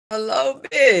Hello,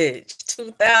 bitch.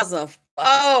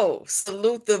 2004.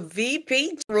 Salute the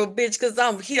VP General, bitch, because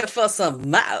I'm here for some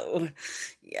more.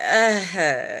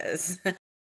 Yes.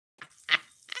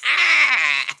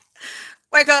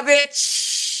 Wake up,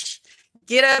 bitch.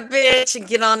 Get up, bitch, and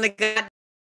get on the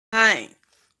goddamn.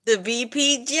 The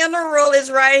VP General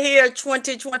is right here,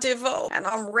 2024, and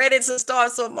I'm ready to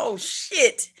start some more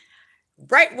shit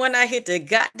right when I hit the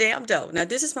goddamn door. Now,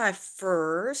 this is my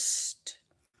first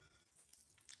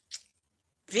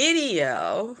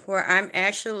video where I'm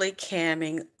actually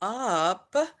camming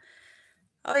up.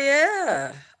 Oh,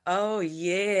 yeah. Oh,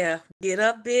 yeah. Get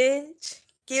up, bitch.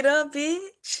 Get up,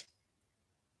 bitch.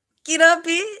 Get up,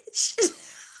 bitch.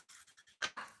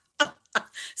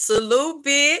 Salute,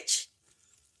 bitch.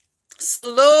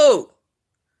 Salute.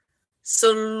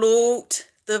 Salute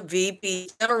the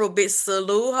VP General, bitch.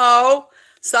 Salute, ho.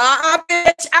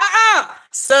 Bitch.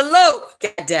 Salute.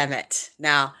 God damn it.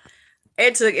 Now,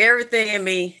 it took everything in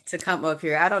me to come up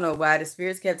here. I don't know why. The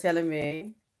spirits kept telling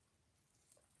me.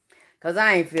 Because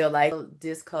I ain't feel like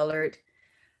discolored.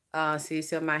 See, you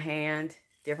see my hand?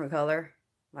 Different color.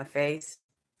 My face.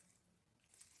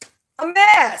 A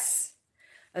mess.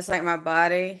 That's like my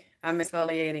body. I'm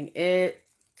exfoliating it.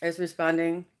 It's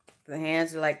responding. The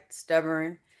hands are like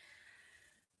stubborn.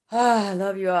 I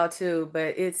love you all too,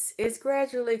 but it's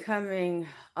gradually coming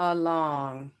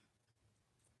along.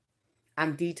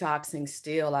 I'm detoxing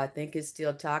still. I think it's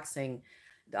still toxins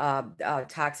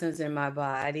in my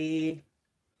body.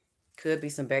 Could be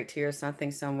some bacteria, something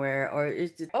somewhere, or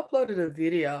it's just uploaded a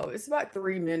video. It's about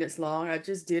 3 minutes long. I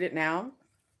just did it now,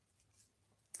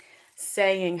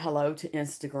 saying hello to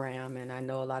Instagram, and I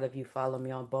know a lot of you follow me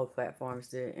on both platforms,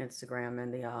 the Instagram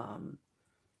and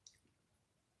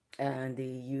the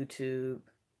YouTube.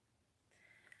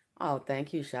 Oh,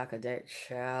 thank you, Shaka. That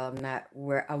child, I'm not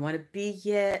where I want to be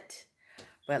yet.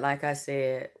 But like I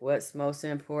said, what's most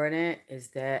important is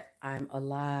that I'm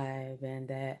alive and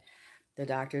that the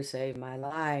doctor saved my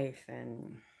life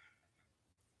and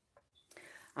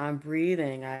I'm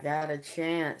breathing. I got a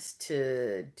chance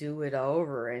to do it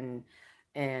over and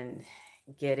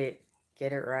get it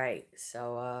right.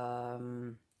 So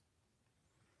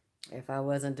if I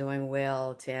wasn't doing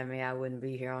well, Tammy, I wouldn't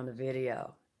be here on the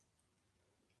video.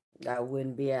 I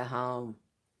wouldn't be at home.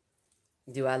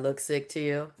 Do I look sick to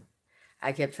you?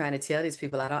 I kept trying to tell these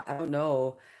people I don't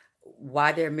know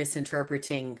why they're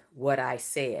misinterpreting what I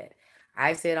said.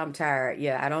 I said I'm tired.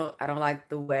 Yeah, I don't like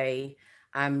the way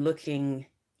I'm looking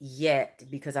yet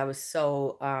because I was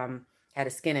so had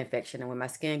a skin infection, and when my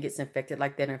skin gets infected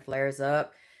like that and flares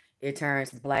up, it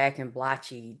turns black and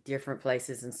blotchy different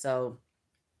places, and so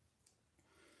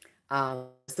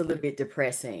it's a little bit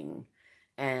depressing.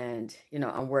 And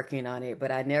I'm working on it,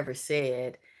 but I never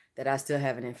said that I still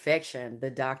have an infection. The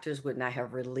doctors would not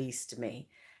have released me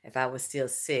if I was still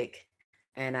sick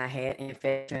and I had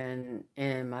infection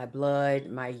in my blood,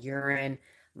 my urine,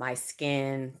 my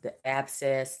skin, the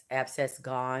abscess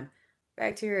gone,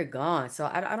 bacteria gone. So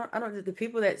I don't. The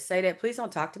people that say that, please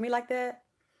don't talk to me like that.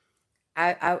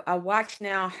 I watch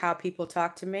now how people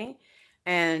talk to me,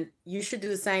 and you should do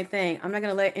the same thing. I'm not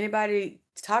gonna let anybody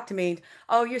talk to me.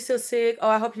 Oh, you're so sick. Oh,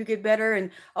 I hope you get better, and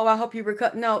oh, I hope you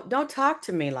recover. No, don't talk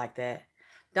to me like that.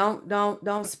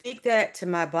 Don't speak that to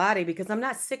my body because I'm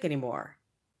not sick anymore.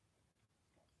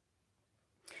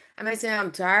 I may say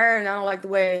I'm tired and I don't like the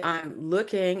way I'm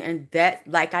looking, and that,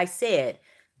 like I said,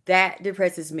 that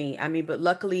depresses me. I mean, but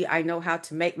luckily I know how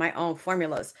to make my own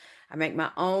formulas. I make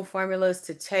my own formulas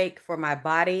to take for my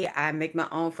body. I make my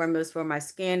own formulas for my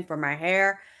skin, for my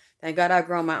hair. Thank God I've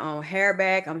grown my own hair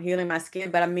back. I'm healing my skin.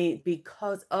 But I mean,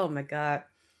 because, oh my God,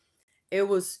 it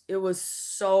was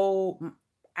so,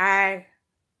 I,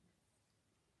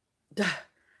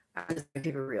 I just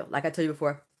keep it real. Like I told you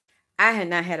before, I had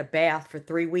not had a bath for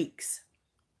 3 weeks.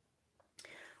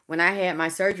 When I had my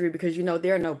surgery, because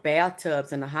there are no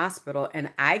bathtubs in the hospital, and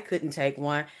I couldn't take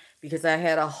one because I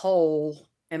had a hole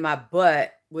in my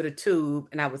butt with a tube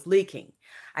and I was leaking.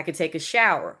 I could take a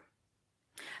shower.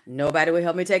 Nobody would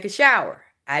help me take a shower.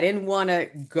 I didn't want to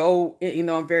go,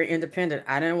 I'm very independent.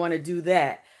 I didn't want to do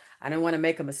that. I didn't want to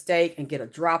make a mistake and get a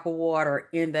drop of water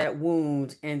in that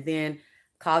wound and then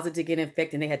cause it to get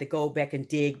infected and they had to go back and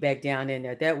dig back down in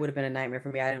there. That would have been a nightmare for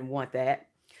me. I didn't want that.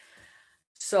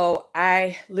 So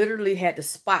I literally had to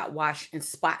spot wash and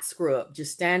spot scrub,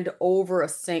 just stand over a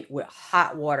sink with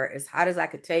hot water, as hot as I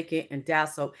could take it, and dial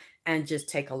soap, and just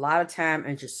take a lot of time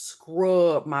and just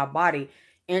scrub my body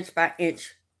inch by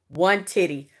inch. One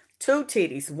titty, two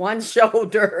titties, one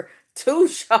shoulder, two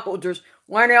shoulders,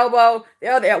 one elbow, the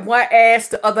other, one ass,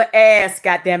 the other ass.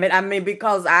 God damn it! I mean,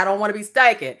 because I don't want to be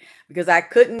stinking. because I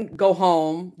couldn't go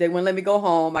home. They wouldn't let me go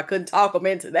home. I couldn't talk them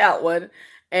into that one.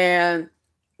 And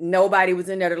nobody was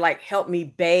in there to like help me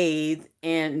bathe,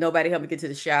 and nobody helped me get to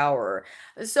the shower.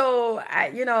 So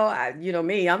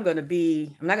me, I'm not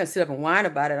gonna sit up and whine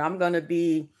about it. I'm gonna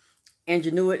be what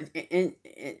do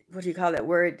you call that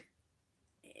word?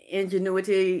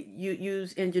 Ingenuity. You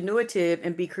use ingenuitive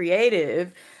and be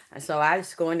creative. And so I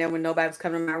just go in there when nobody was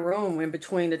coming in my room, in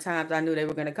between the times I knew they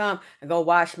were gonna come, and go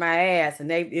wash my ass.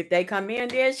 And if they come in,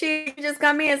 then she just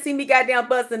come in, see me goddamn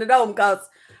busting it open, because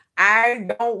I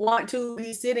don't want to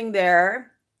be sitting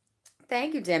there.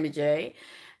 Thank you, Tammy J.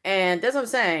 And that's what I'm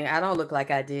saying. I don't look like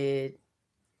I did.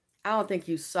 I don't think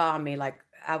you saw me. Like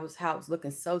I was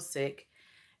looking so sick,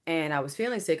 and I was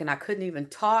feeling sick, and I couldn't even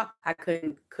talk. I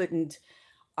couldn't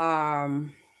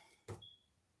um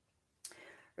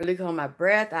really hold my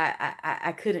breath.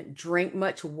 I couldn't drink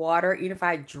much water. Even if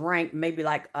I drank maybe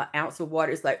like an ounce of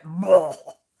water, it's like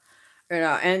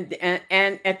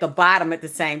and at the bottom at the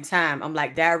same time. I'm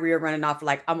like diarrhea running off for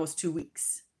like almost 2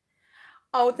 weeks.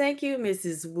 Oh, thank you,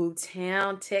 Mrs.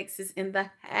 Wootown, Texas in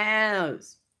the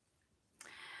house.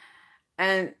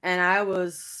 And I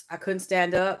couldn't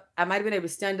stand up. I might have been able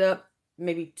to stand up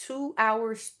maybe 2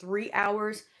 hours, 3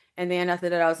 hours, and then after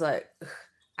that I was like, ugh,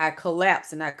 I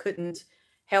collapsed and I couldn't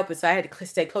help it. So I had to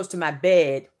stay close to my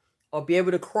bed or be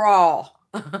able to crawl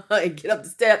and get up the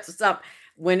steps or something.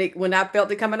 When I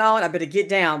felt it coming on, I better get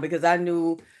down, because I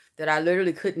knew that I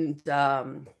literally couldn't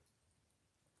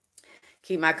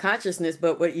keep my consciousness.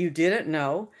 But what you didn't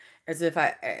know, as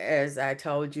I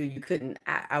told you,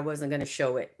 I wasn't going to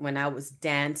show it when I was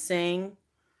dancing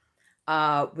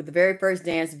with the very first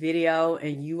dance video,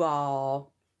 and you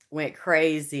all went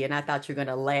crazy, and I thought you were going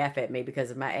to laugh at me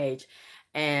because of my age.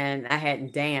 And I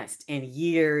hadn't danced in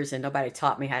years, and nobody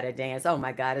taught me how to dance. Oh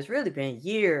my God, it's really been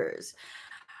years.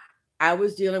 I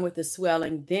was dealing with the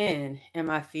swelling then in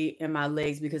my feet and my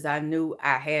legs, because I knew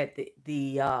I had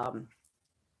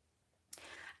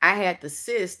the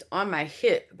cyst on my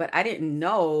hip, but I didn't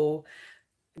know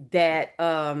that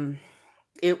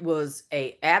it was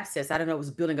a abscess. I don't know, it was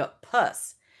building up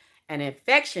pus, an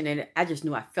infection, and I just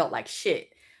knew I felt like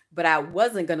shit. But I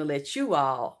wasn't gonna let you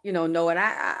all, know it.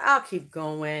 I'll keep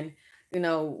going,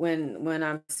 when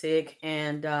I'm sick,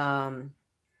 and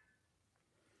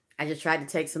I just tried to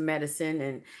take some medicine.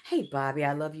 And hey, Bobby,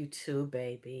 I love you too,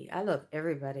 baby. I love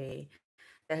everybody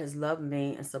that has loved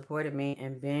me and supported me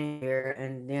and been here.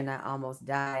 And then I almost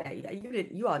died.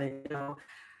 You all didn't know.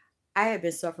 I had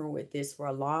been suffering with this for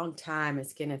a long time, and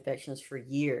skin infections for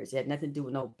years. It had nothing to do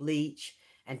with no bleach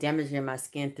and damaging my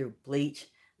skin through bleach.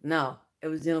 No, it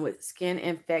was dealing with skin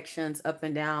infections up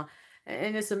and down.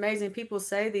 And it's amazing. People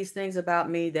say these things about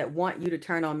me that want you to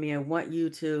turn on me and want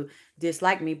you to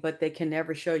dislike me, but they can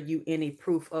never show you any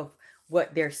proof of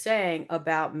what they're saying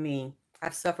about me.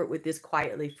 I've suffered with this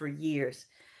quietly for years.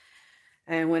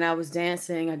 And when I was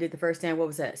dancing, I did the first dance, what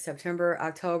was that? September,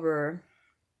 October.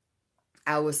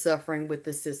 I was suffering with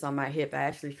the cyst on my hip. I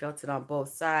actually felt it on both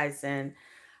sides, and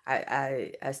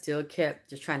I still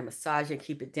kept just trying to massage it,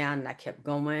 keep it down, and I kept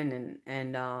going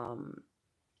and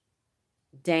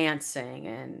dancing.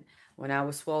 And when I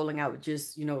was swollen, I would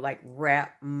just like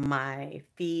wrap my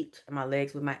feet and my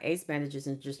legs with my ace bandages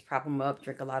and just prop them up,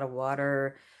 drink a lot of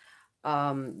water,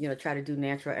 try to do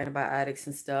natural antibiotics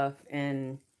and stuff,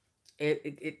 and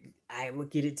I would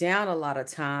get it down a lot of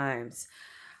times.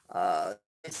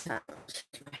 This time,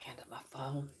 my hand on my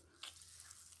phone.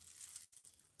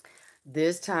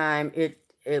 This time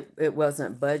it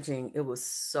wasn't budging. It was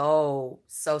so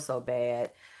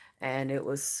bad, and it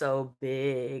was so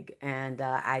big. And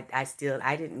I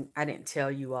didn't tell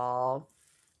you all,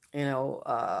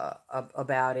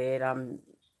 about it. I'm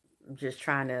just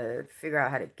trying to figure out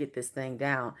how to get this thing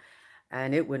down,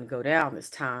 and it wouldn't go down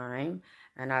this time.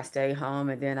 And I stayed home,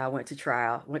 and then I went to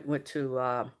trial, went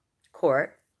to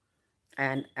court,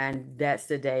 and that's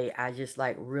the day I just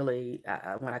like really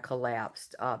when I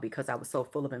collapsed, because I was so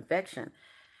full of infection.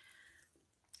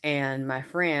 And my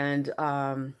friend,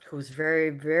 who's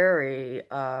very very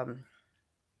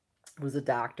was a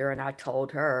doctor, and I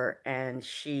told her, and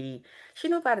she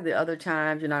knew about it the other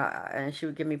times, and she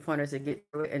would give me pointers to get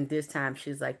through it. And this time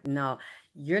she's like, no,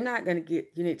 you're not gonna get,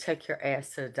 you need to take your ass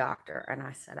to the doctor. And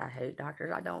I said, I hate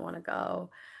doctors, I don't want to go,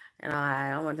 and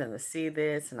I don't want them to see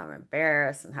this, and I'm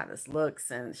embarrassed and how this looks.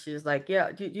 And she was like,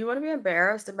 yeah, do you want to be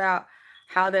embarrassed about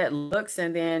how that looks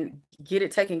and then get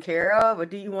it taken care of, or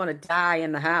do you want to die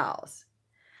in the house?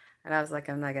 And I was like,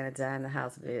 I'm not gonna die in the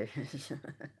house, bitch.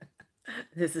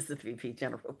 This is the VP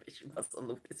General, bitch. You must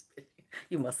salute this bitch.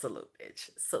 You must salute, bitch.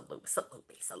 Salute me,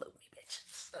 bitch.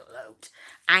 Salute.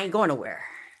 I ain't going nowhere.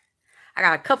 I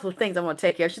got a couple of things I want to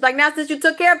take care of. She's like, now since you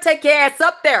took care of, take your ass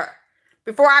up there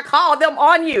before I call them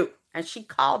on you. And she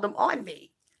called them on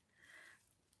me.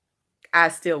 I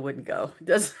still wouldn't go.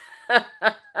 Just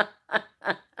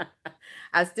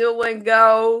I still wouldn't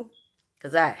go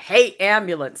because I hate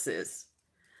ambulances.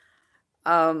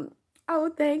 Oh,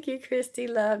 thank you, Christy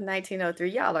Love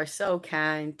 1903. Y'all are so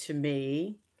kind to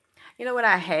me. You know what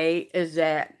I hate is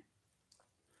that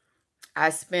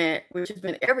I spent, which has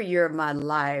been every year of my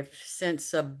life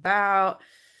since about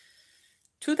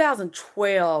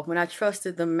 2012, when I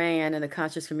trusted the man in the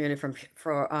conscious community from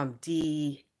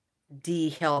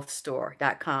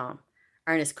dhealthstore.com.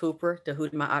 Ernest Cooper, the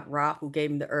Hudma'at Ra, who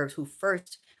gave me the herbs, when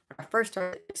I first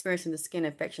started experiencing the skin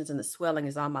infections and the swelling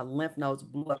is on my lymph nodes,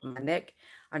 blew up in my neck,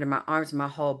 under my arms, my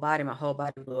whole body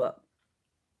blew up.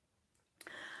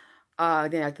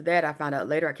 Then after that, I found out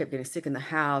later I kept getting sick in the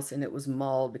house, and it was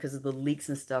mold because of the leaks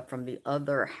and stuff from the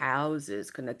other houses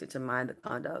connected to mine, the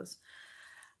condos.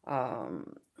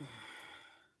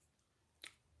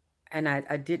 And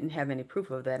I didn't have any proof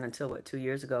of that until, 2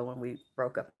 years ago when we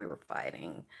broke up, we were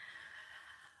fighting.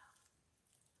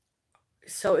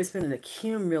 So it's been an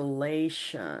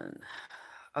accumulation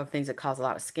of things that cause a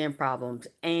lot of skin problems.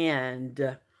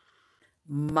 And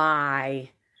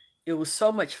it was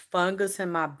so much fungus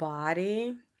in my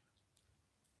body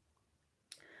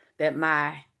that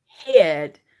my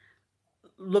head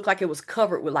looked like it was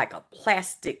covered with like a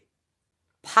plastic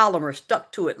polymer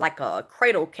stuck to it, like a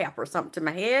cradle cap or something to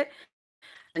my head.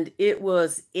 And it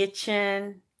was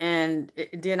itching, and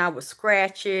then I would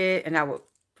scratch it, and I would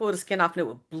pull the skin off, and it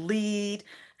would bleed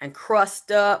and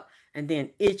crust up and then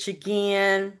itch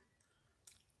again.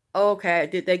 Okay,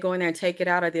 did they go in there and take it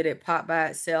out, or did it pop by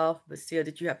itself? But still,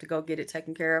 did you have to go get it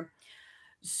taken care of?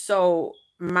 So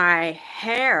my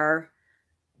hair,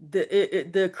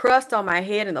 the crust on my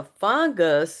head and the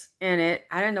fungus in it,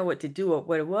 I didn't know what to do with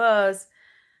what it was.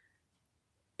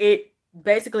 It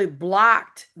basically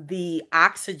blocked the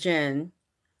oxygen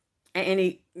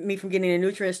and me from getting the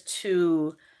nutrients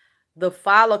to the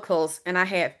follicles, and I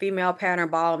had female pattern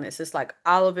baldness. It's like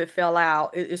all of it fell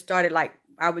out. It started like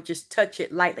I would just touch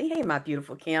it lightly. Hey, my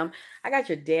beautiful Kim, I got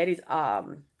your daddy's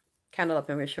candle up.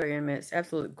 I'm gonna show you in a minute. It's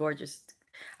absolutely gorgeous.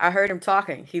 I heard him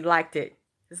talking. He liked it.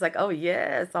 It's like, oh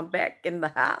yes, I'm back in the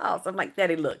house. I'm like,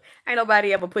 Daddy, look, ain't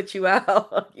nobody ever put you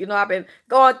out. You know, I've been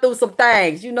going through some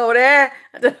things. You know that.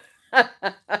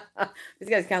 This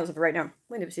guy's candles up right now.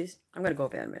 Wait, Nipsies. I'm gonna go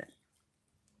up in a minute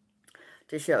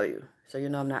to show you, so you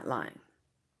know I'm not lying.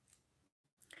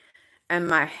 And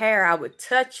my hair, I would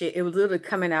touch it. It was literally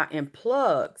coming out in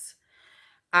plugs.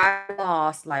 I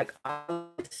lost like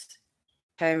all this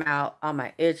came out, all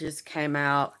my edges came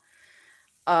out.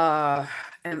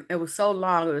 And it was so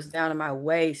long, it was down to my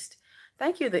waist.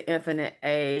 Thank you, the Infinite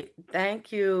Aid.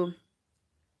 Thank you.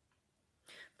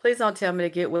 Please don't tell me to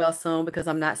get well soon because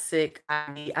I'm not sick.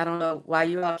 I don't know why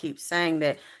you all keep saying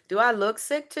that. Do I look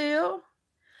sick to you?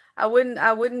 I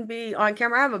wouldn't be on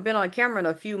camera. I haven't been on camera in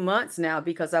a few months now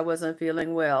because I wasn't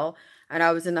feeling well and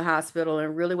I was in the hospital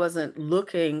and really wasn't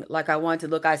looking like I wanted to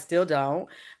look. I still don't,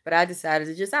 but I decided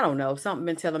to just, I don't know, something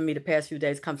been telling me the past few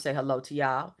days, come say hello to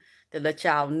y'all, to let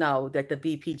y'all know that the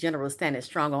VP General is standing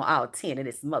strong on all 10 of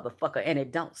this motherfucker, and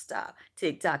it don't stop.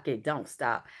 TikTok, it don't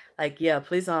stop. Like, yeah,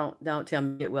 please don't tell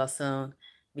me to get well soon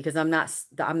because I'm not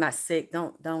sick.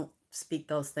 Don't speak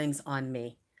those things on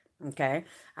me. Okay,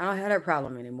 I don't have that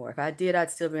problem anymore. If I did, I'd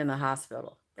still be in the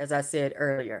hospital. As I said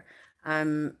earlier,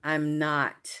 I'm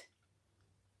not.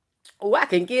 Oh, I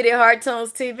can get it, Hard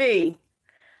Tones TV.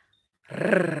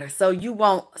 So you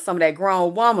want some of that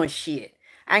grown woman shit.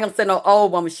 I ain't gonna say no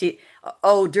old woman shit.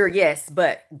 Older, yes,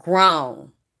 but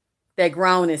grown. That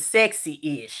grown and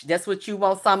sexy-ish. That's what you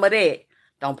want, some of that.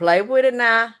 Don't play with it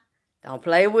now. Don't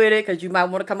play with it because you might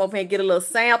want to come over here and get a little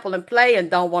sample and play and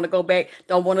don't want to go back.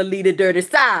 Don't want to leave the dirty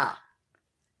style.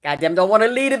 Goddamn, don't want to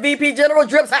leave the VP General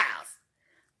Drip's house.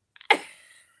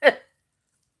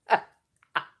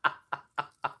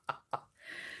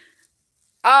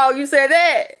 Oh, you said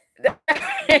that?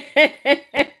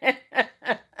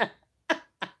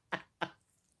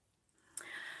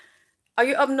 Are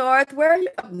you up north? Where are you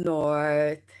up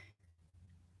north?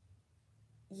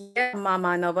 Yeah,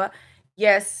 Mama Nova.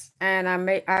 Yes, and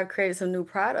I created some new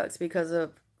products because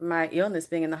of my illness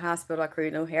being in the hospital. I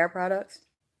created new hair products.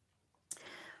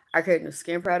 I created new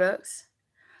skin products.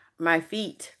 My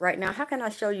feet right now. How can I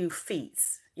show you feet?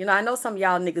 You know, I know some of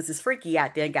y'all niggas is freaky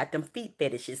out there and got them feet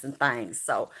fetishes and things.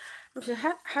 So,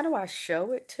 how do I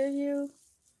show it to you?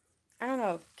 I don't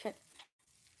know.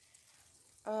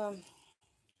 I don't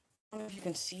know if you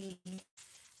can see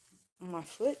my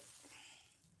foot.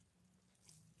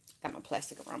 Got my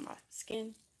plastic around my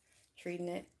skin. treating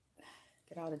it.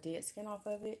 Get all the dead skin off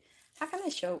of it. How can I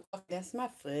show? Okay, that's my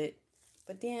foot.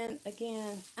 But then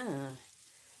again,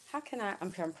 how can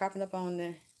I'm propping up on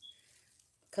the,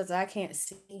 because I can't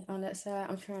see on that side.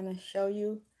 I'm trying to show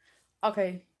you.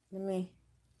 Okay, let me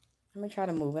try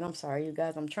to move it. I'm sorry, you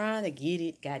guys. I'm trying to get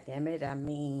it. God damn it. I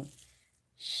mean,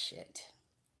 shit.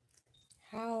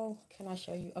 How can I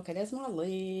show you? Okay, that's my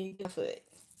leg, my foot.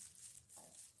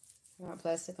 I got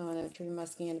plastic on it, treating my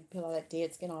skin to peel all that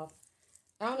dead skin off.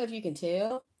 I don't know if you can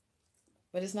tell,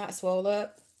 but it's not swole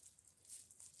up.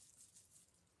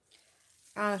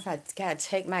 I don't know if I gotta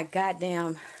take my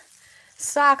goddamn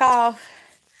sock off.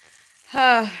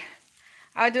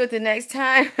 I'll do it the next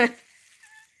time.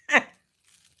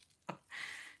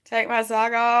 Take my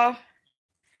sock off.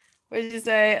 What did you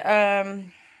say?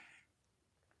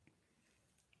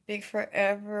 Big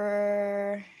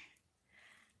Forever.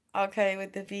 Okay,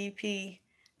 with the VP.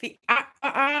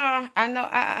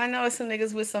 I know some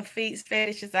niggas with some feet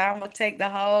fetishes. I'm gonna take the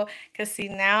whole, cause see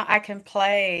now I can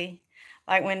play.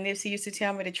 Like when Nipsey used to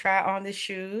tell me to try on the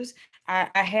shoes, I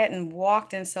hadn't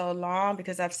walked in so long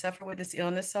because I've suffered with this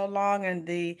illness so long and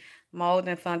the mold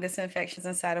and fungus infections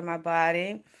inside of my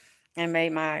body and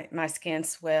made my skin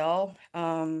swell.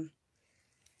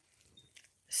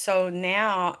 So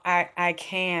now I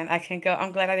can go.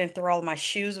 I'm glad I didn't throw all my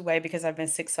shoes away because I've been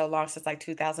sick so long since like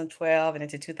 2012 and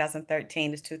into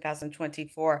 2013 to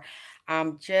 2024.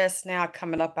 I'm just now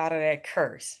coming up out of that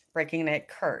curse, breaking that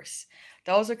curse.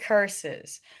 Those are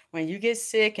curses. When you get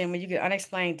sick and when you get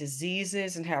unexplained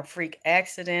diseases and have freak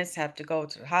accidents, have to go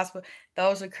to the hospital,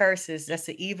 those are curses. That's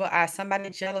the evil eye. Somebody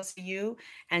jealous of you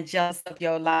and jealous of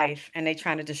your life, and they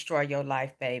trying to destroy your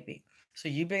life, baby. So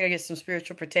you better get some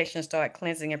spiritual protection, start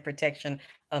cleansing and protection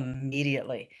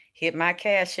immediately. Hit my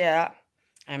Cash App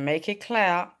and make it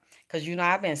clap. Because you know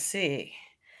I've been sick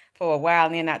for a while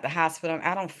and then at the hospital.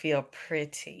 I don't feel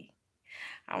pretty.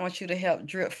 I want you to help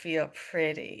Drip feel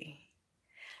pretty.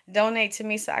 Donate to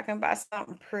me so I can buy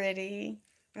something pretty.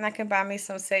 And I can buy me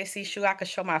some sexy shoe. I can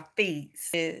show my feet.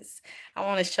 I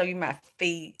want to show you my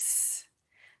feet.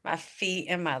 My feet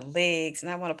and my legs,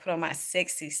 and I want to put on my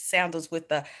sexy sandals with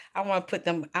the, I want to put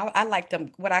them, I like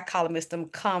them, what I call them is them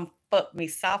come fuck me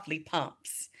softly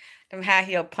pumps. Them high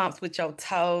heel pumps with your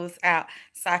toes out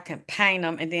so I can paint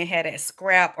them and then have that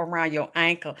scrap around your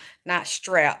ankle. Not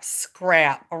strap,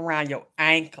 scrap around your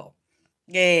ankle.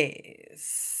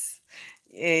 Yes.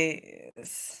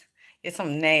 Yes. It's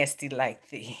some nasty like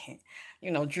that.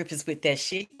 You know, Drip is with that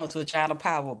shit. You know, to a child of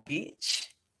power, bitch.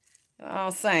 You know what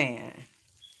I'm saying?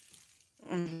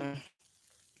 Mm-hmm.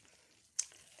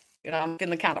 You know, I'm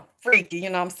feeling kind of freaky. You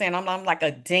know what I'm saying? I'm like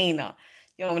a Dina.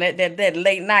 You know, that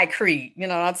late night creep. You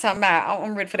know what I'm talking about?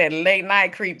 I'm ready for that late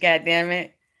night creep, goddamn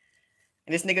it.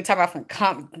 And this nigga talking about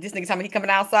this nigga talking about he coming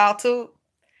outside too.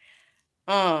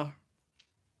 Heart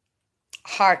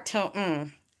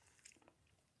to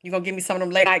You gonna give me some of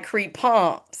them late night creep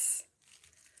pumps.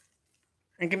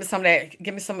 And give me some of that,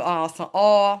 give me some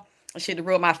oil and shit to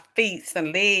rub my feet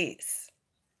and legs.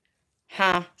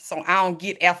 Huh? So I don't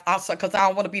get outside because I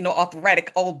don't want to be no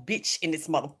arthritic old bitch in this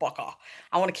motherfucker.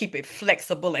 I want to keep it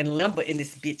flexible and limber in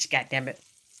this bitch, goddammit.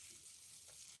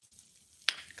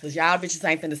 Because y'all bitches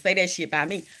ain't finna say that shit about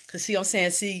me. Because see what I'm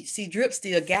saying? See, Drip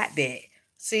still got that.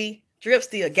 See? Drip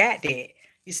still got that.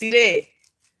 You see that?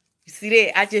 You see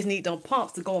that? I just need them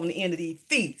pumps to go on the end of these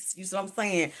feet. You see what I'm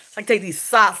saying? So I take these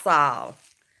socks off.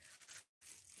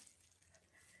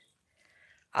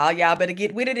 Oh, y'all better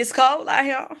get with it. It's cold out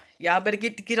here. Y'all better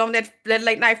get on that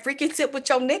late night freaking tip with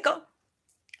your nigga.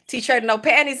 T-shirt and no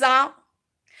panties on.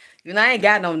 You know, I ain't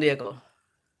got no nigga.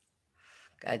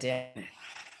 God damn it.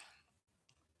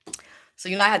 So,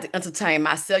 you know, I had to entertain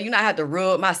myself. You know, I had to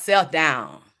rub myself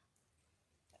down.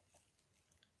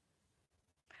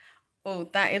 Oh,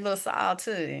 thank it looks all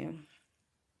too.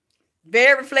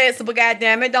 Very flexible,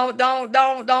 goddamn it. Don't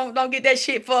get that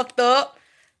shit fucked up.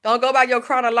 Don't go by your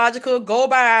chronological, go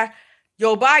by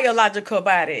your biological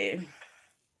body.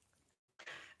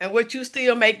 And what you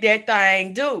still make that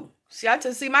thing do. See, I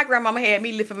just see my grandmama had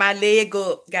me lifting my leg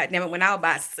up, goddamn it, when I was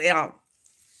about 7.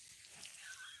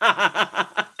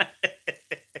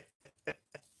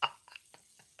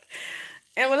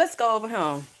 And well, let's go over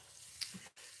here.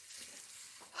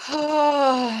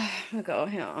 Let's go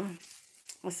here.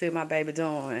 Let's see what my baby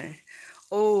doing.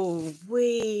 Oh,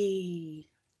 wait.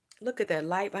 Look at that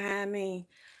light behind me.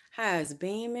 How it's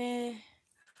beaming.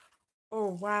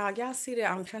 Oh, wow. Y'all see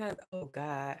that? I'm trying to, oh,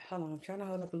 God. Hold on. I'm trying to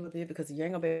hold up a little bit because you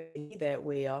ain't going to be able to see that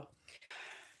well.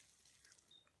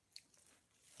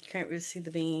 Can't really see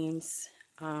the beams.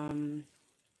 Can't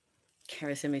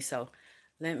really see me. So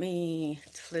let me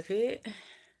flip it.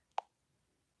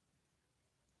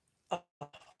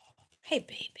 Hey,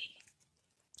 baby.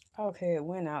 Okay, it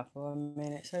went out for a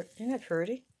minute. So, isn't that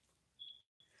pretty?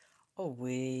 Oh,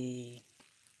 wait.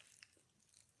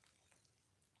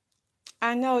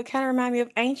 I know, it kind of reminded me of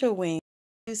angel wings.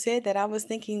 You said that, I was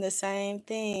thinking the same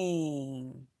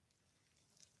thing.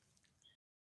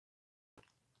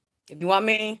 If you want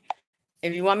me,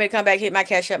 if you want me to come back, hit my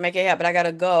cash up, make it happen. But I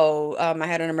gotta go. I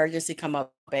had an emergency come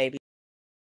up, baby.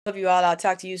 Love you all. I'll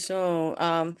talk to you soon.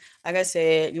 Like I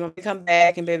said, you want me to come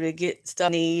back and be able to get stuff I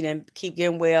need and keep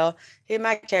getting well, hit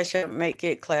my cash up, make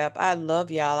it clap. I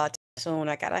love y'all. I'll talk soon.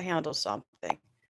 I gotta handle something.